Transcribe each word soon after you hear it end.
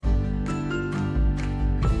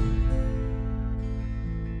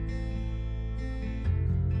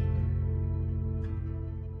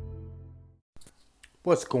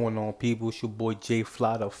What's going on, people? It's your boy Jay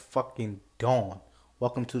Fly the fucking Dawn.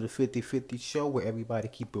 Welcome to the 50/50 show where everybody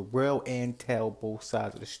keep it real and tell both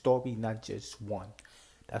sides of the story, not just one.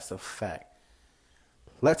 That's a fact.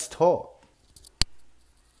 Let's talk.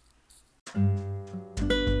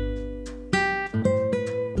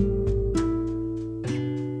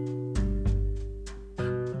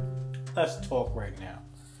 Let's talk right now.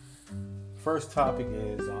 First topic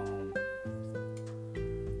is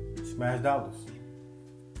Smash Dollars.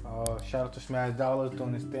 Shout out to Smash Dollars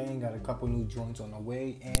doing his thing. Got a couple new joints on the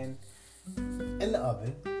way and in the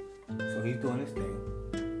oven. So he's doing his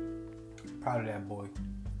thing. Proud of that boy.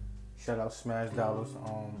 Shout out Smash Dollars.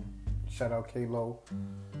 Shout out K-Lo.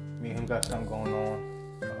 Me and him got something going on.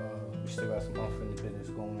 We still got some unfinished business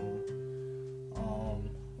going on.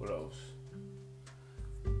 What else?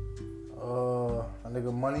 My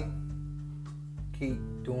nigga Money.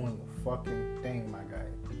 Keep doing the fucking thing, my guy.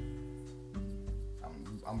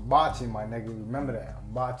 I'm watching, my nigga. Remember that.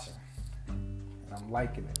 I'm watching. And I'm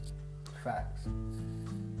liking it. Facts.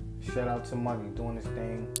 Shout out to Money doing his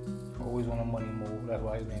thing. Always on a money move. That's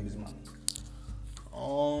why his name is Money.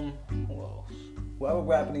 Who else? Whoever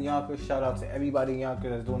rapping in Yonkers, shout out to everybody in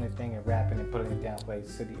Yonkers that's doing their thing and rapping and putting it down for a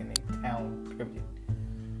city and a town, period.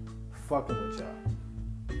 Fucking with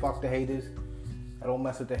y'all. Fuck the haters. I don't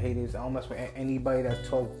mess with the haters. I don't mess with anybody that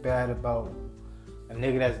talk bad about a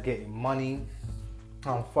nigga that's getting money.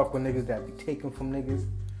 I don't fuck with niggas that be taking from niggas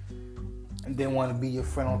and then want to be your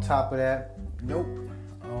friend on top of that. Nope.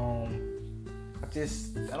 I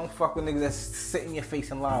don't fuck with niggas that sit in your face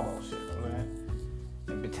and lie about shit. You know what I'm saying?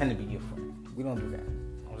 And pretend to be your friend. We don't do that. You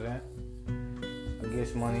know what I'm saying? I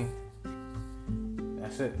guess Money.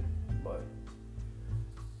 That's it. But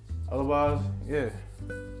otherwise, yeah.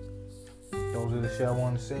 Those are the shit I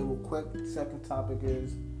want to say real quick. Second topic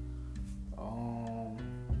is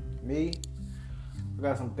me. I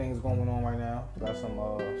got some things going on right now. I got some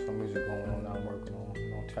music going on that I'm working on.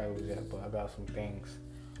 Don't tell you yet, but I got some things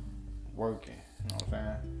working. You know what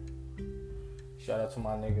I'm saying? Shout out to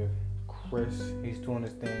my nigga Chris. He's doing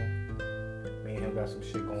his thing. Me and him got some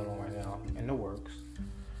shit going on right now in the works.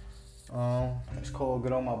 It's called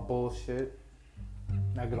Get On My Bullshit.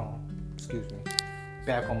 Not Get On. Excuse me.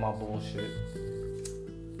 Back on My Bullshit.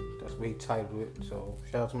 That's what he titled it. So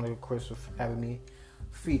shout out to my nigga Chris for having me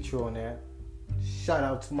feature on that. Shout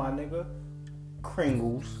out to my nigga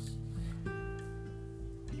Kringles.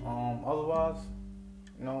 Otherwise,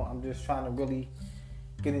 you know, I'm just trying to really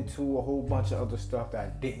get into a whole bunch of other stuff that I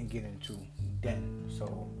didn't get into then.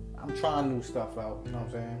 So I'm trying new stuff out, you know what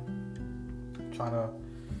I'm saying? I'm trying to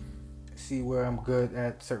see where I'm good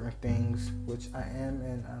at certain things, which I am,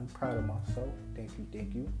 and I'm proud of myself. Thank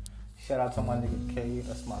you. Shout out to my nigga K.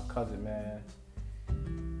 That's my cousin, man.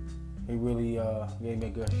 He really gave me a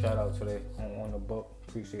good shout out today on the book.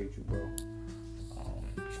 Appreciate you, bro.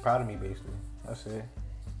 He's proud of me, basically. That's it.